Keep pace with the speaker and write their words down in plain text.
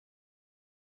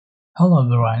Hello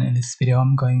everyone, in this video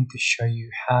I'm going to show you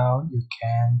how you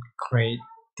can create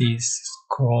this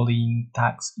scrolling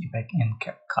text effect in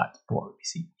CapCut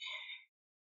PC.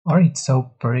 Alright,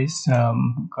 so first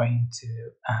I'm going to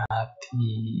add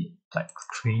the black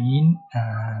screen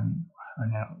and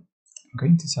now I'm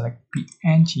going to select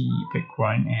PNG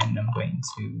background and I'm going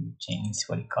to change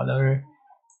body color.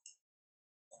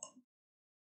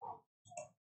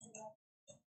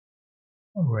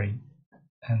 Alright,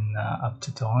 and up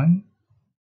to tone.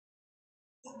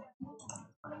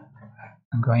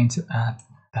 I'm going to add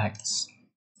text.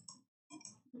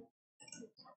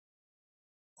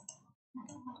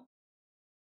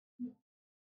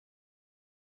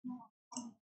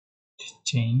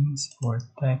 Change for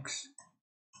text.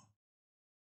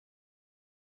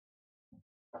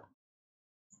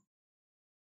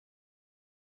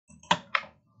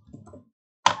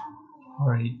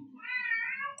 Alright,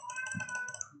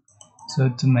 so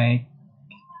to make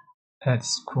that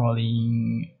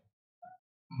scrolling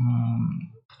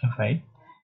effect,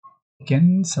 you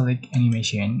can select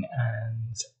animation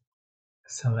and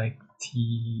select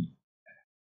the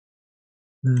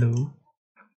loop,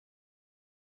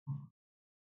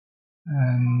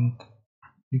 and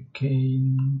you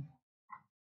can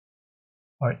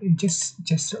or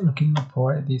just looking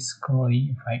for this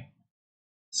scrolling effect,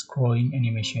 scrolling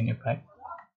animation effect.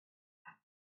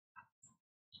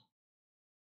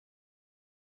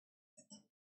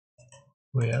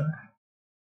 Where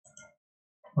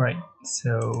right,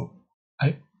 so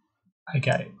I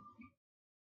got it.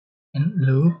 And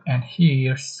loop, and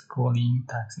here scrolling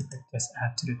text effect, just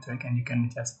add to the track and you can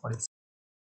adjust for this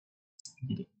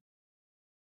video.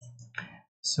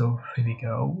 So here we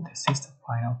go, this is the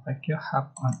final effect you have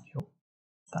on your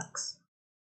text.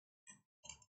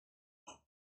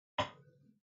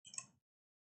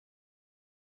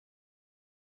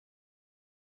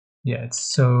 Yeah, it's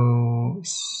so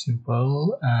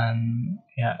simple, and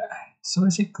yeah, so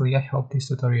basically I hope this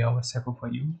tutorial was helpful for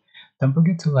you. Don't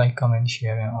forget to like, comment,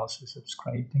 share, and also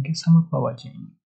subscribe. Thank you so much for watching.